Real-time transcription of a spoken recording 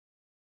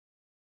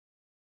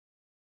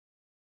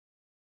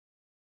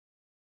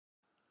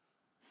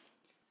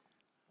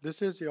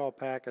This is the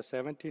Alpaca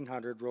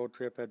 1700 Road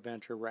Trip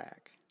Adventure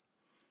Rack.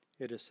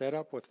 It is set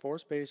up with 4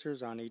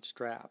 spacers on each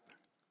strap.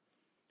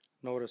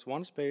 Notice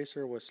one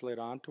spacer was slid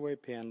onto a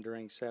pin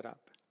during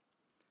setup.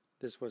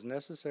 This was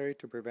necessary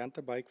to prevent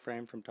the bike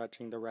frame from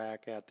touching the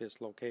rack at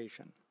this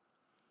location.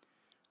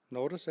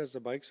 Notice as the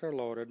bikes are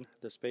loaded,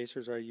 the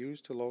spacers are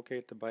used to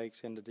locate the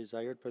bikes in the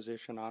desired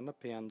position on the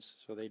pins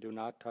so they do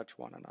not touch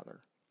one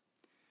another.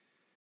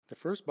 The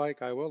first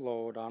bike I will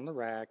load on the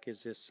rack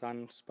is this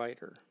Sun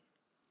Spider.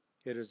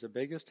 It is the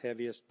biggest,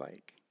 heaviest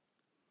bike.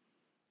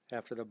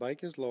 After the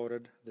bike is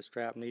loaded, the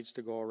strap needs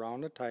to go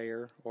around the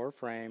tire or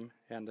frame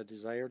and the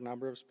desired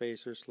number of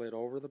spacers slid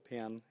over the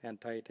pin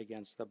and tight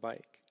against the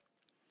bike.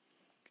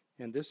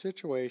 In this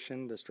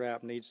situation, the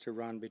strap needs to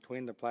run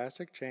between the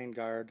plastic chain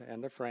guard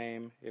and the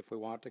frame if we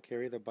want to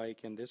carry the bike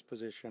in this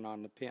position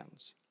on the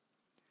pins.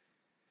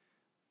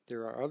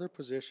 There are other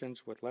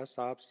positions with less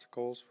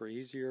obstacles for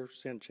easier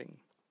cinching,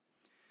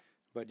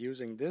 but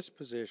using this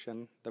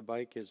position, the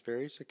bike is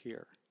very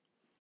secure.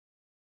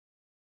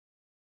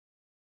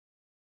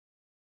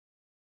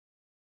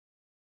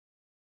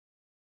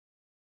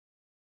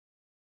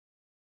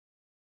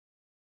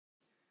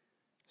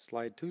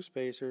 Slide 2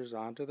 spacers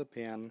onto the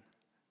pin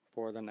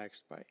for the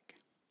next bike.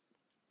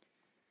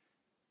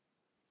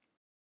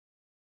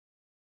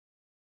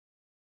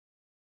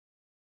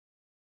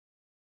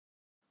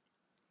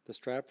 The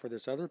strap for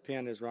this other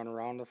pin is run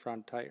around the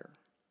front tire.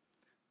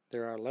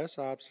 There are less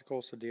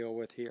obstacles to deal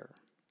with here.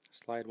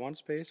 Slide 1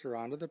 spacer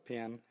onto the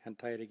pin and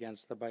tight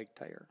against the bike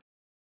tire.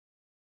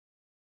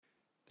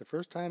 The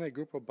first time a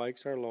group of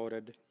bikes are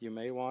loaded, you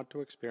may want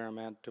to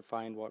experiment to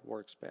find what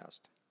works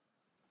best.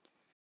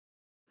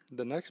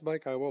 The next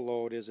bike I will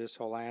load is this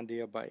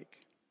Hollandia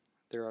bike.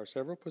 There are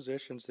several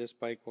positions this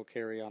bike will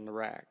carry on the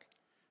rack.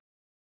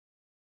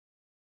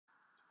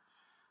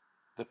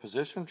 The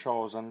position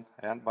chosen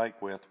and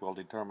bike width will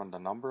determine the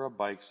number of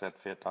bikes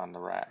that fit on the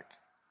rack.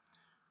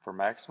 For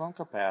maximum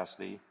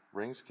capacity,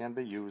 rings can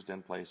be used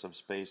in place of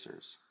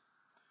spacers.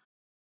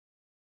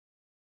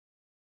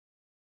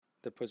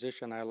 The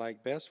position I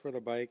like best for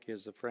the bike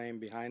is the frame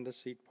behind the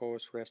seat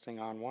post resting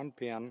on one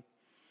pin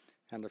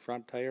and the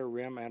front tire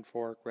rim and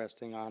fork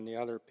resting on the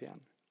other pin.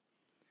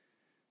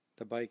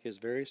 The bike is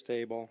very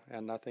stable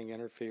and nothing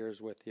interferes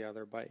with the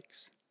other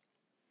bikes.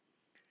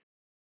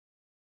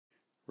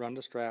 Run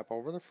the strap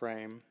over the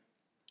frame.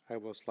 I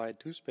will slide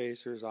 2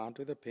 spacers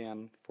onto the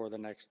pin for the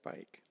next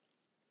bike.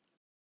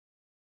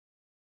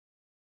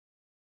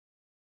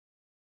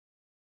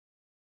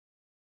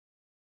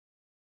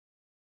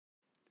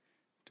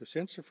 To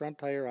cinch the front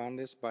tire on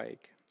this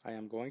bike, I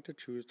am going to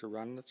choose to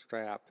run the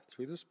strap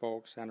through the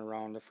spokes and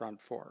around the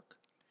front fork.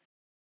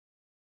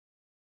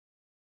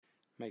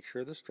 Make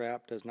sure the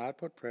strap does not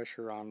put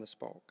pressure on the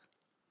spoke.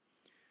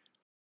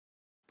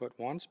 Put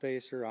 1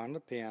 spacer on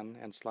the pin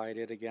and slide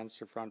it against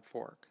the front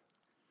fork.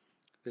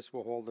 This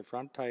will hold the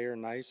front tire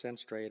nice and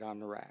straight on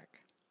the rack.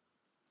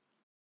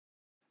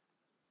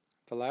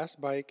 The last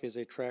bike is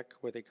a Trek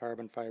with a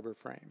carbon fiber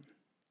frame.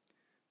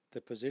 The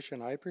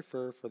position I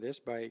prefer for this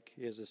bike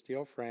is a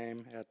steel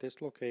frame at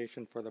this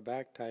location for the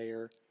back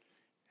tire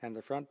and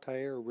the front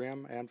tire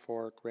rim and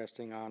fork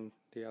resting on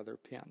the other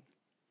pin.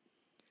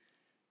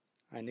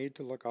 I need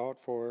to look out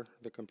for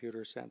the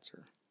computer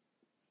sensor.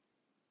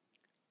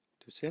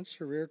 To cinch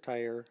the rear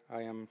tire,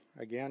 I am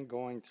again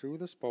going through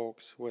the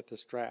spokes with the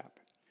strap,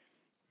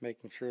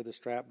 making sure the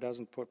strap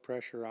doesn't put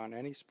pressure on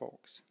any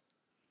spokes.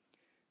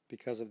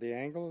 Because of the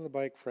angle of the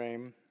bike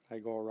frame, I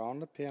go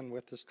around the pin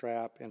with the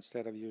strap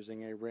instead of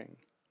using a ring.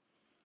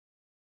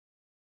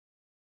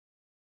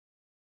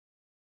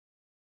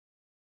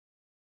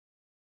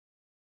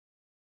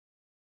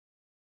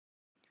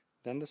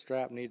 Then the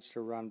strap needs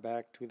to run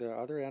back to the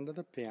other end of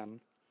the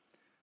pin.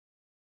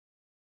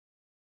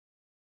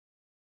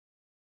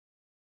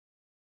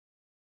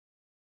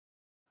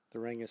 The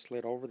ring is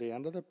slid over the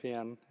end of the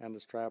pin and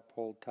the strap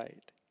pulled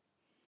tight.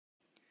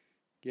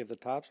 Give the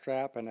top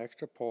strap an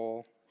extra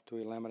pull to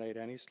eliminate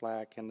any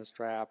slack in the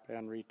strap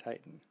and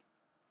retighten.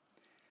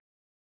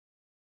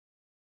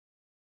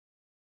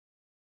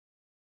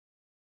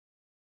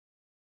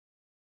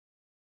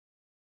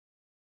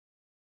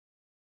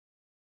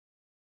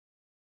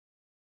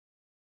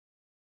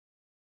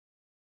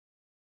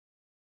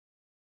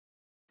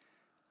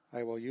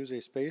 I will use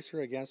a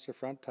spacer against the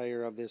front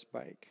tire of this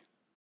bike.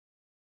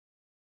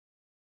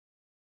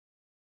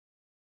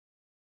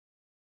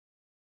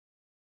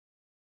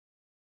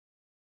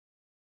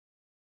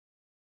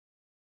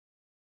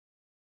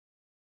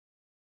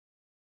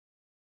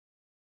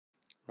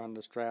 Run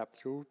the strap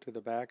through to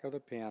the back of the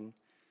pin,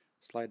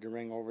 slide the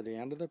ring over the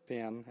end of the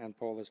pin and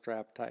pull the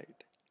strap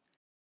tight.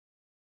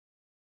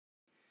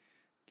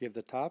 Give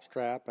the top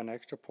strap an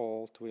extra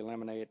pull to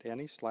eliminate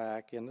any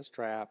slack in the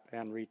strap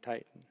and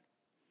retighten.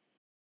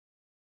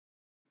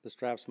 The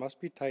straps must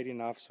be tight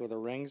enough so the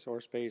rings or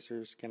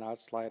spacers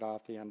cannot slide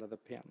off the end of the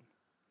pin.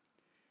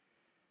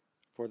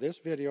 For this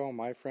video,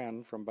 my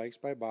friend from Bikes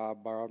by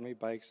Bob borrowed me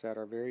bikes that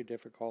are very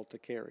difficult to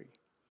carry.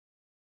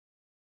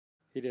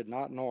 He did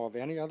not know of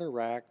any other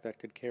rack that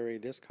could carry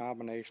this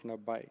combination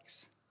of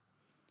bikes.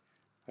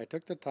 I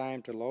took the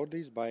time to load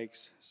these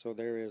bikes so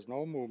there is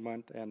no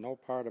movement and no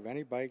part of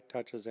any bike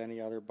touches any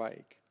other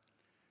bike.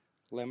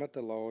 Limit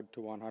the load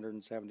to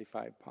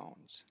 175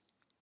 pounds.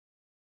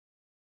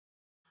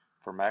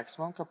 For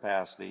maximum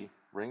capacity,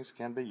 rings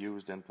can be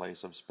used in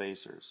place of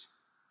spacers.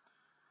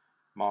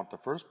 Mount the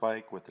first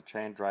bike with the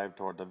chain drive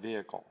toward the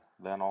vehicle,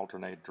 then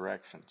alternate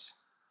directions.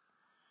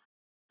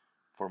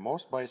 For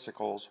most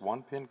bicycles,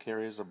 one pin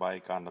carries the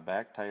bike on the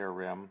back tire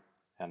rim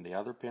and the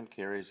other pin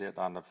carries it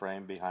on the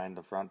frame behind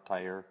the front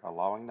tire,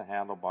 allowing the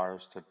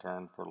handlebars to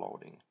turn for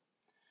loading.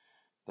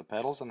 The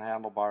pedals and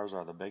handlebars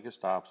are the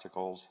biggest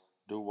obstacles.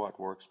 Do what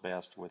works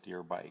best with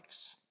your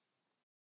bikes.